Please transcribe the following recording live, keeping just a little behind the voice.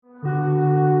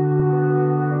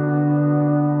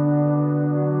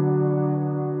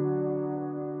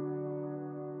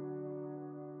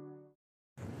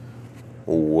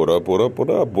up, what up, what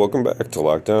up? Welcome back to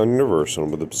Lockdown Universal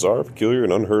with the bizarre, peculiar,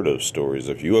 and unheard of stories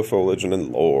of UFO legend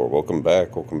and lore. Welcome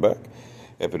back, welcome back.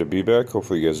 Happy to be back.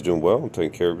 Hopefully you guys are doing well and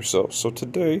taking care of yourselves. So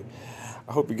today,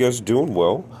 I hope you guys are doing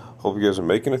well. Hope you guys are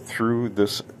making it through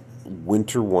this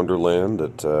winter wonderland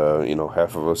that,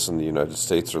 half of us in the United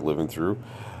States are living through.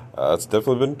 It's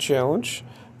definitely been a challenge,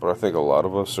 but I think a lot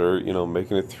of us are,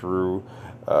 making it through,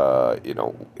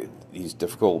 these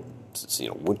difficult,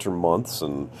 winter months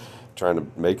and trying to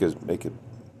make it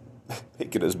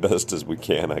as best as we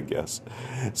can, I guess.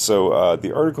 So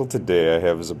the article today I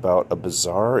have is about a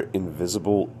bizarre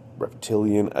invisible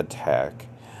reptilian attack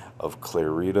of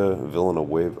Clarita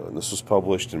Villanueva, and this was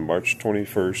published in March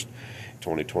 21st,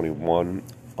 2021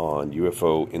 on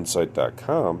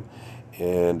UFOinsight.com,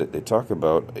 and they talk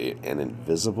about an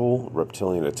invisible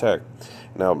reptilian attack.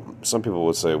 Now, some people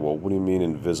would say, well, what do you mean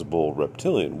invisible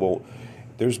reptilian? Well,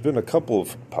 there's been a couple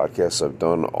of podcasts I've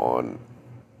done on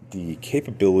the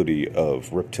capability of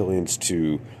reptilians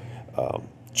to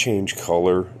change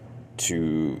color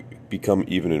to become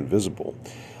even invisible.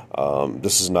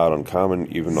 This is not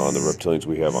uncommon even on the reptilians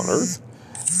we have on Earth.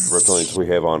 The reptilians we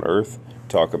have on Earth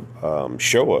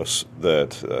show us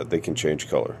that they can change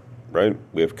color, right?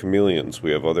 We have chameleons,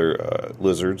 we have other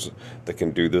lizards that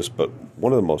can do this, but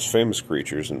one of the most famous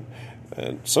creatures, and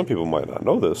some people might not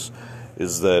know this,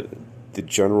 is that the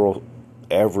general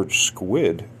average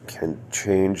squid can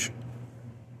change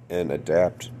and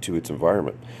adapt to its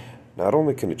environment. Not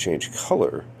only can it change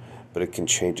color, but it can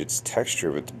change its texture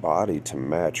of its body to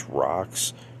match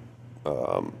rocks,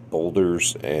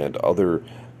 boulders, and other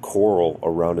coral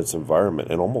around its environment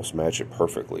and almost match it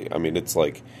perfectly. I mean, it's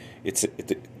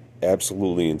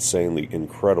absolutely insanely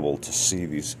incredible to see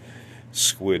these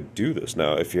squid do this.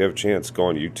 Now, if you have a chance, go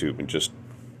on YouTube and just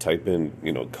type in,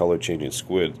 color changing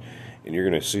squid, and you're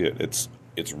going to see it.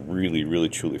 It's really, really,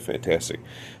 truly fantastic.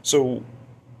 So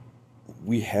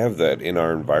we have that in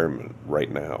our environment right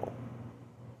now.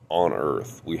 On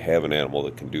Earth, we have an animal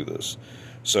that can do this.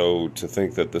 So to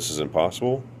think that this is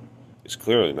impossible is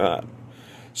clearly not.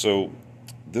 So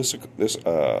this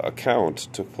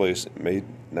account took place in May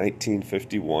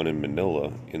 1951 in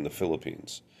Manila in the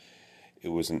Philippines. It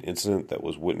was an incident that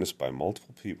was witnessed by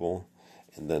multiple people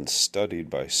and then studied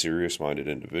by serious-minded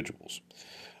individuals.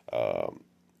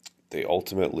 They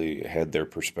ultimately had their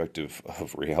perspective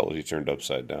of reality turned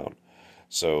upside down.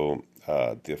 So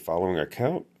the following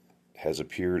account has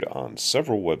appeared on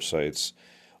several websites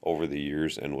over the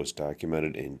years and was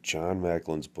documented in John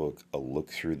Macklin's book, A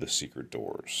Look Through the Secret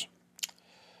Doors.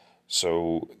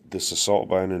 So this assault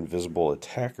by an invisible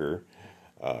attacker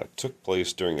took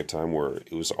place during a time where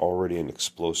it was already an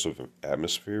explosive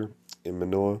atmosphere in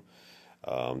Manila.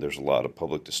 There's a lot of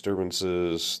public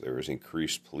disturbances. There was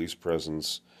increased police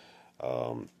presence,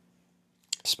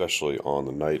 especially on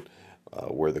the night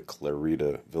where the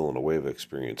Clarita Villanueva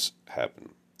experience happened.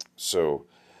 So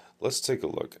let's take a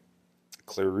look.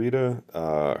 Clarita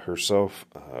herself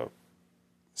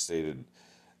stated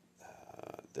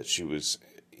that she was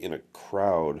in a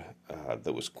crowd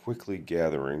that was quickly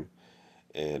gathering,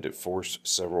 and it forced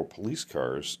several police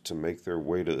cars to make their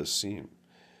way to the scene.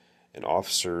 And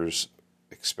officers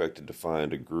expected to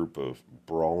find a group of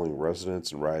brawling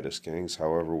residents and riotous gangs.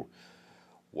 However,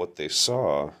 what they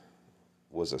saw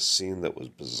was a scene that was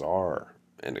bizarre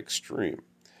and extreme.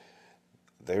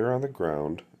 There on the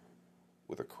ground,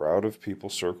 with a crowd of people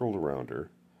circled around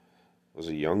her, was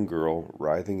a young girl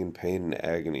writhing in pain and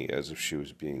agony as if she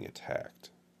was being attacked.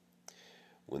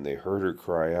 When they heard her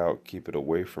cry out, "Keep it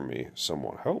away from me,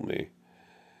 someone help me,"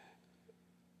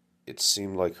 it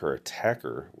seemed like her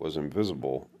attacker was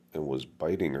invisible and was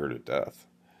biting her to death.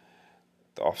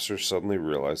 The officers suddenly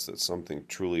realized that something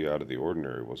truly out of the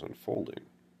ordinary was unfolding.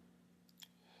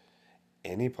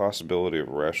 Any possibility of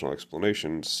a rational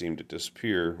explanation seemed to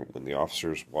disappear when the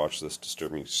officers watched this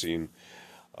disturbing scene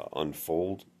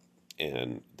unfold,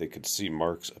 and they could see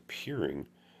marks appearing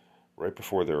right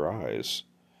before their eyes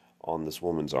on this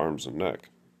woman's arms and neck.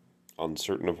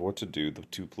 Uncertain of what to do, the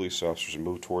two police officers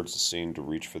moved towards the scene to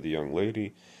reach for the young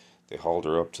lady. They hauled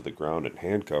her up to the ground and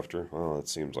handcuffed her. Well, that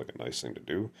seems like a nice thing to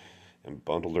do. And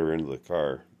bundled her into the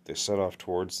car. They set off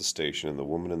towards the station, and the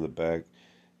woman in the back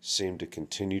seemed to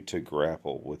continue to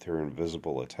grapple with her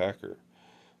invisible attacker.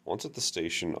 Once at the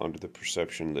station, under the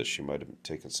perception that she might have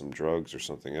taken some drugs or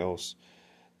something else,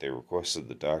 they requested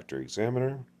the doctor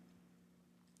examine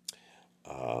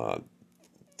her.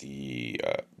 The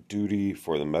duty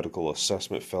for the medical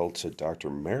assessment fell to Dr.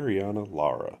 Mariana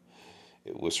Lara.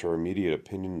 It was her immediate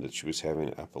opinion that she was having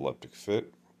an epileptic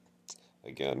fit.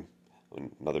 Again,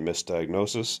 another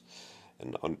misdiagnosis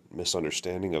and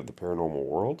misunderstanding of the paranormal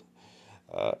world.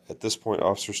 At this point,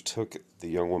 officers took the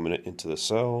young woman into the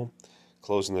cell,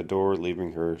 closing the door,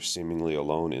 leaving her seemingly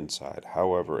alone inside.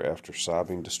 However, after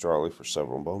sobbing distraughtly for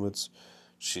several moments,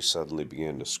 she suddenly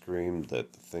began to scream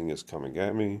that the thing is coming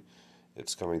at me.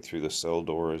 It's coming through the cell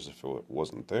door as if it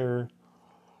wasn't there.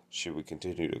 She would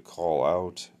continue to call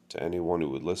out to anyone who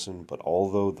would listen, but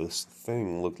although this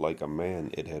thing looked like a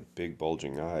man, it had big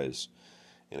bulging eyes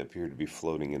and appeared to be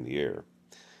floating in the air.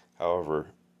 However,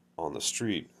 on the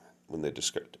street, when they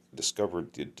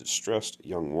discovered the distressed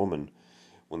young woman,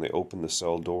 when they opened the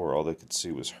cell door, all they could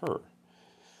see was her.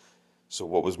 So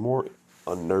what was more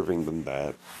unnerving than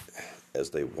that, as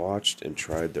they watched and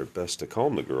tried their best to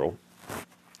calm the girl,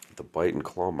 the bite and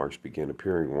claw marks began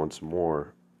appearing once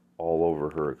more all over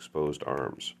her exposed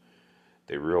arms.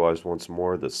 They realized once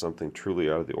more that something truly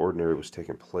out of the ordinary was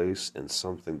taking place, and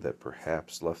something that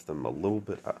perhaps left them a little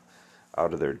bit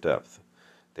out of their depth.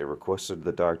 They requested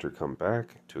the doctor come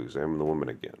back to examine the woman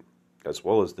again, as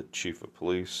well as the chief of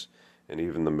police and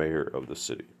even the mayor of the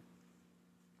city.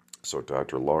 So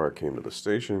Dr. Laura came to the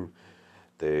station.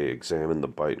 They examined the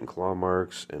bite and claw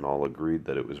marks and all agreed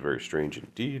that it was very strange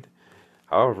indeed.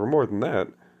 However, more than that,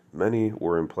 many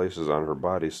were in places on her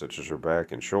body, such as her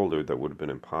back and shoulder, that would have been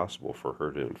impossible for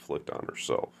her to inflict on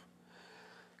herself.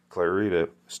 Clarita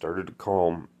started to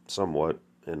calm somewhat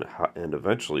and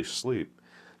eventually sleep.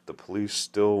 The police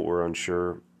still were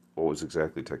unsure what was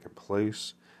exactly taking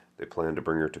place. They planned to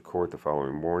bring her to court the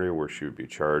following morning, where she would be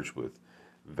charged with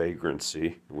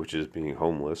vagrancy, which is being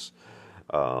homeless.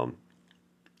 Um,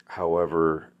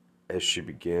 However, as she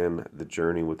began the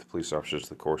journey with the police officers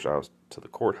to the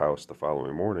courthouse the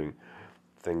following morning,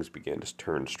 things began to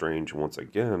turn strange once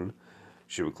again.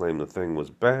 She would claim the thing was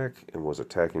back and was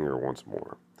attacking her once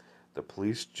more. The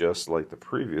police, just like the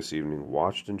previous evening,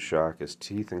 watched in shock as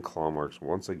teeth and claw marks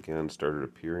once again started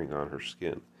appearing on her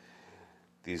skin.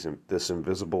 This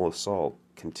invisible assault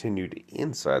continued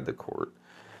inside the court,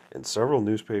 and several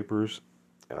newspapers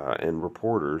and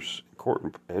reporters, court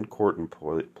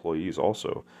employees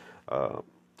also,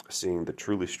 seeing the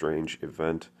truly strange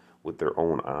event with their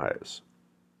own eyes.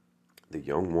 The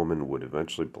young woman would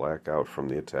eventually black out from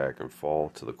the attack and fall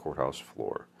to the courthouse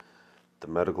floor. The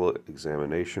medical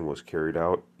examination was carried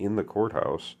out in the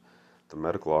courthouse. The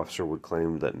medical officer would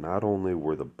claim that not only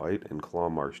were the bite and claw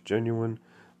marks genuine,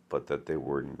 but that they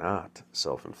were not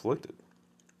self-inflicted.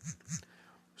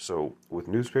 So, with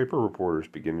newspaper reporters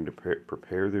beginning to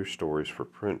prepare their stories for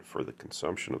print for the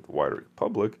consumption of the wider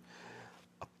public,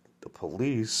 the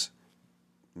police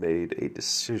made a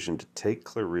decision to take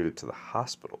Clarita to the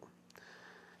hospital.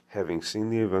 Having seen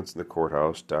the events in the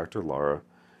courthouse, Dr. Lara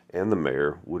and the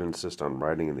mayor would insist on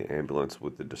riding in the ambulance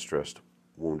with the distressed,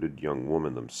 wounded young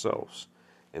woman themselves,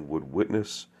 and would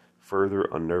witness further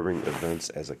unnerving events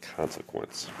as a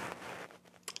consequence.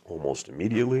 Almost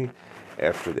immediately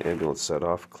after the ambulance set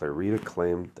off, Clarita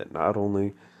claimed that not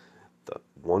only the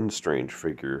one strange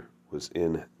figure was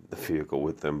in the vehicle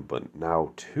with them, but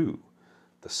now two,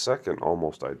 the second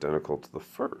almost identical to the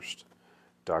first.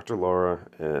 Dr. Laura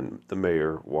and the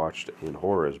mayor watched in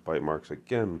horror as bite marks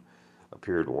again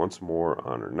appeared once more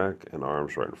on her neck and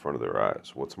arms right in front of their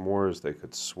eyes. What's more is they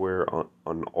could swear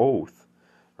on oath,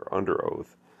 or under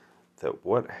oath, that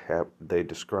what they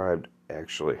described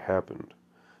actually happened.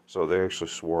 So they actually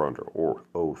swore under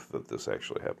oath that this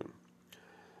actually happened.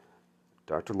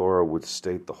 Dr. Laura would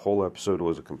state the whole episode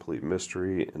was a complete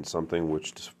mystery and something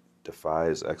which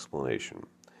defies explanation.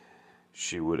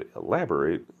 She would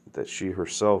elaborate that she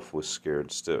herself was scared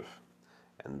stiff.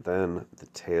 And then the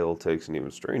tale takes an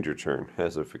even stranger turn,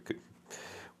 as if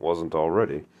wasn't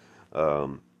already.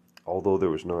 Although there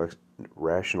was no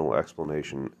rational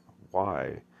explanation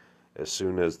why, as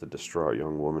soon as the distraught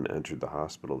young woman entered the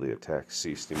hospital, the attack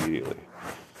ceased immediately.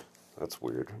 That's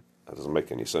weird. That doesn't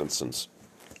make any sense since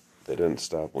they didn't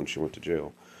stop when she went to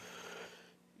jail.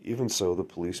 Even so, the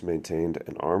police maintained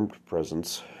an armed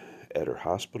presence at her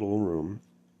hospital room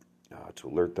to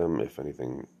alert them if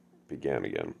anything began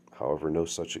again. However, no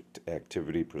such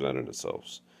activity presented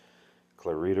itself.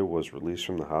 Clarita was released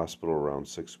from the hospital around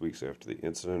 6 weeks after the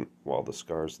incident. While the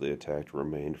scars of the attack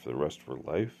remained for the rest of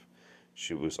her life,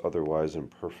 she was otherwise in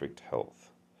perfect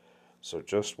health. So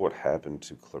just what happened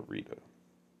to Clarita?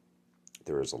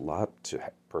 There is a lot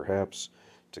perhaps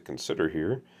to consider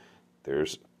here.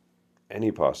 There's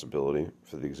any possibility.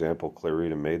 For the example,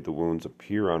 Clarita made the wounds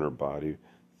appear on her body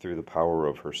through the power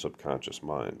of her subconscious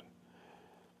mind.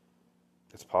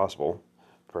 It's possible.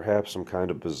 Perhaps some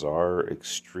kind of bizarre,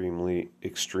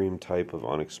 extreme type of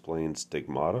unexplained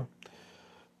stigmata.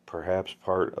 Perhaps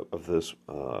part of this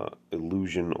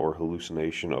illusion or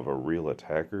hallucination of a real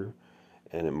attacker,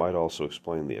 and it might also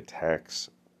explain the attacks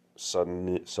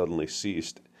suddenly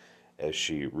ceased as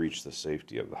she reached the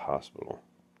safety of the hospital.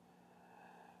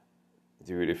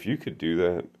 Dude, if you could do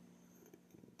that,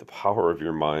 the power of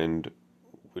your mind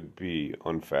would be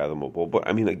unfathomable. But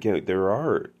I mean, again,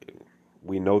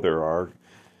 we know there are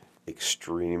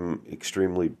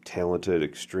extremely talented,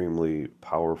 extremely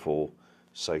powerful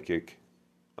psychic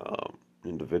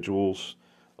individuals.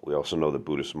 We also know that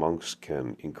Buddhist monks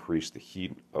can increase the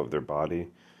heat of their body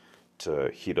to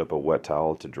heat up a wet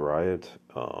towel to dry it.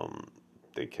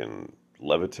 They can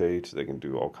levitate. They can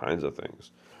do all kinds of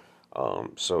things.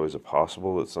 So is it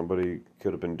possible that somebody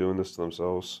could have been doing this to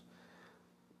themselves?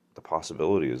 The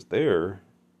possibility is there.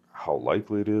 How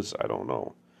likely it is, I don't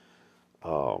know.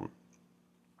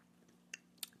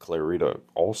 Clarita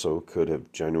also could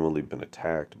have genuinely been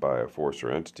attacked by a force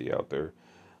or entity out there.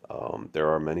 There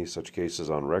are many such cases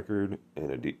on record,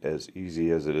 and as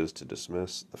easy as it is to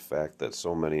dismiss, the fact that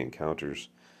so many encounters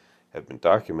have been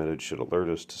documented should alert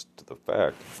us to the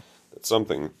fact that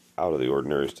something out of the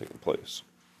ordinary is taking place.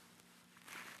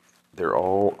 There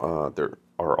are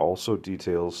also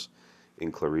details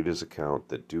in Clarita's account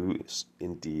that do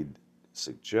indeed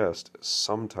suggest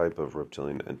some type of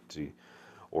reptilian entity,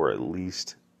 or at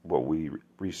least what we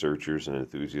researchers and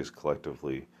enthusiasts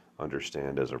collectively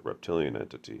understand as a reptilian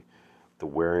entity. The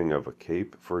wearing of a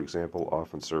cape, for example,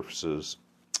 often surfaces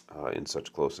in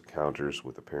such close encounters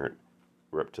with apparent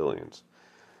reptilians.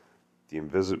 The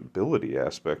invisibility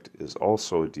aspect is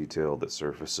also a detail that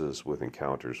surfaces with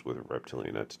encounters with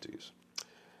reptilian entities.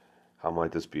 How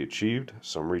might this be achieved?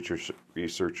 Some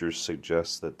researchers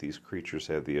suggest that these creatures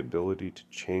have the ability to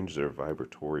change their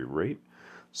vibratory rate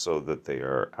so that they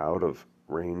are out of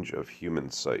range of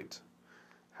human sight.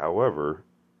 However,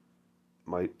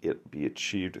 might it be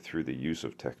achieved through the use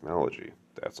of technology?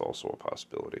 That's also a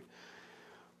possibility.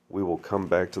 We will come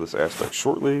back to this aspect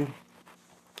shortly.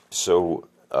 So,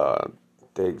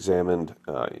 they examined,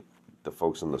 the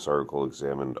folks in this article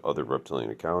examined other reptilian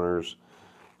encounters.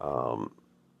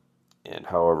 And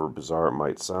however bizarre it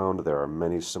might sound, there are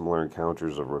many similar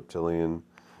encounters of reptilian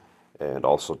and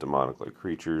also demonic-like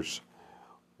creatures.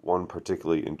 One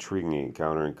particularly intriguing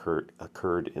encounter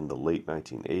occurred in the late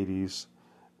 1980s,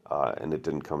 and it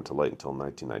didn't come to light until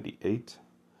 1998.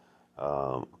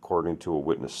 According to a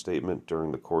witness statement,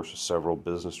 during the course of several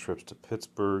business trips to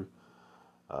Pittsburgh,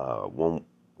 one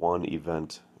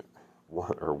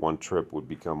trip would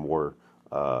become more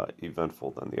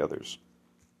eventful than the others.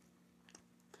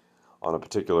 On a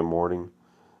particular morning,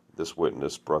 this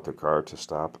witness brought their car to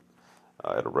stop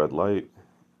at a red light.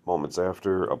 Moments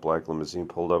after, a black limousine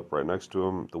pulled up right next to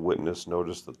him. The witness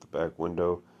noticed that the back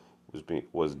window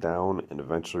was down and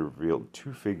eventually revealed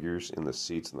two figures in the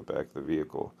seats in the back of the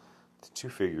vehicle. The two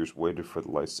figures waited for the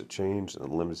lights to change, and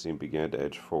the limousine began to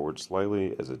edge forward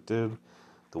slightly. As it did,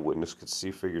 the witness could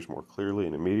see figures more clearly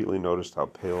and immediately noticed how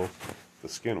pale the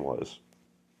skin was,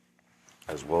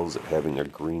 as well as it having a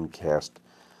green cast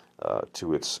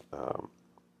to its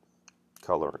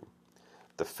coloring.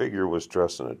 The figure was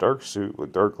dressed in a dark suit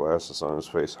with dark glasses on his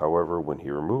face. However, when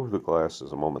he removed the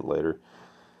glasses a moment later,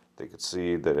 they could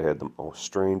see that it had the most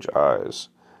strange eyes.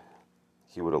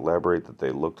 He would elaborate that they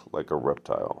looked like a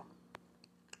reptile.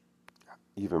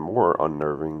 Even more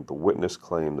unnerving, the witness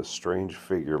claimed the strange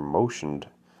figure motioned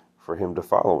for him to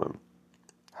follow him.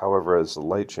 However, as the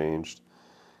light changed,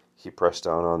 he pressed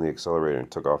down on the accelerator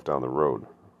and took off down the road.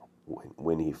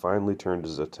 When he finally turned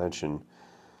his attention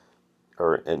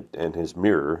and his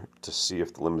mirror to see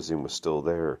if the limousine was still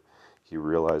there, he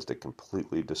realized it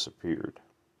completely disappeared.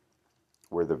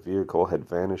 Where the vehicle had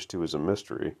vanished to is a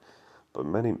mystery, but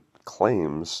many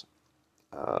claims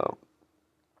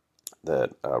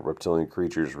that reptilian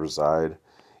creatures reside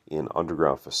in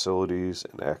underground facilities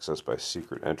and accessed by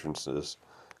secret entrances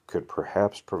could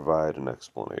perhaps provide an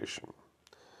explanation.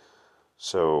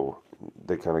 So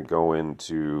they kind of go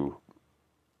into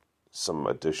some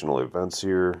additional events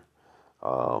here.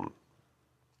 And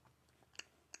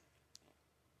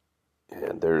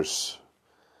there's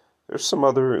some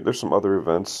other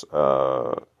events,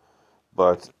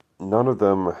 but none of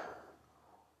them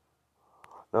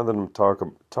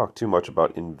talk too much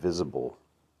about invisible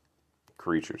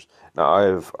creatures. Now I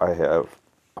have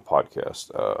a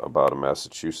podcast about a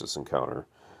Massachusetts encounter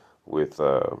with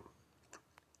a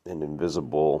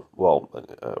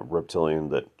reptilian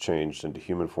that changed into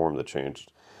human form, that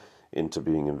changed into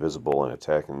being invisible and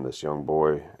attacking this young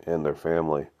boy and their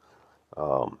family.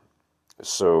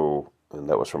 And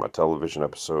that was from a television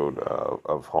episode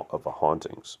of a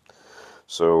hauntings.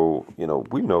 So,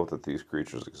 we know that these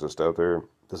creatures exist out there.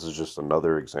 This is just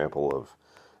another example of,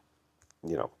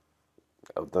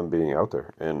 of them being out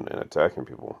there and attacking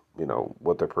people.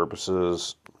 What their purpose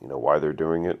is, why they're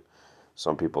doing it.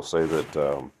 Some people say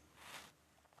that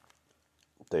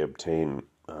they obtain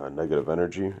negative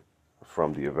energy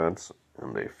from the events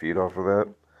and they feed off of that.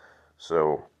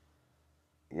 So,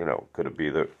 could it be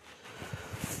that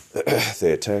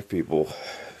they attack people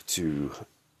to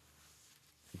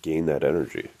gain that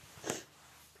energy?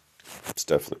 It's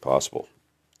definitely possible.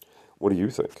 What do you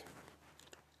think?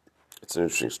 It's an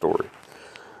interesting story.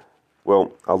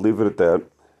 Well, I'll leave it at that.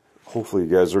 Hopefully, you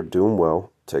guys are doing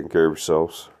well, taking care of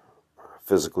yourselves,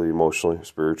 physically, emotionally,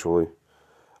 spiritually.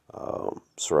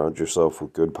 Surround yourself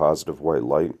with good, positive white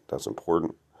light. That's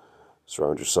important.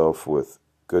 Surround yourself with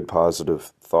good,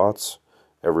 positive thoughts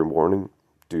every morning.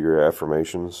 Do your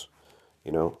affirmations.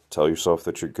 Tell yourself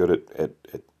that you're good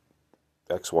at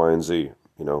X, Y, and Z.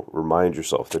 Remind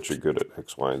yourself that you're good at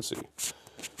X, Y, and Z.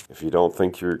 If you don't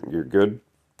think you're good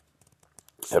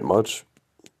at much,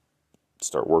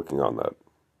 start working on that,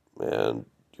 and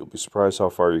you'll be surprised how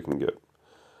far you can get.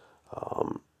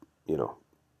 You know,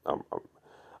 I'm, I'm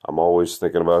I'm always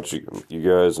thinking about you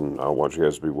guys, and I want you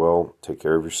guys to be well. Take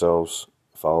care of yourselves.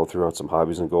 Follow through on some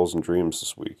hobbies and goals and dreams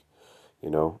this week. You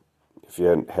know, if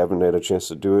you haven't had a chance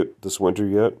to do it this winter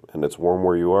yet, and it's warm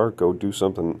where you are, go do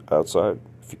something outside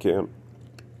if you can.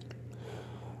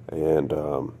 And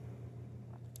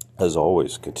as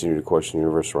always, continue to question the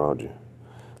universe around you.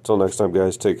 Until next time,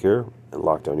 guys, take care, and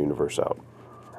Lockdown Universe out.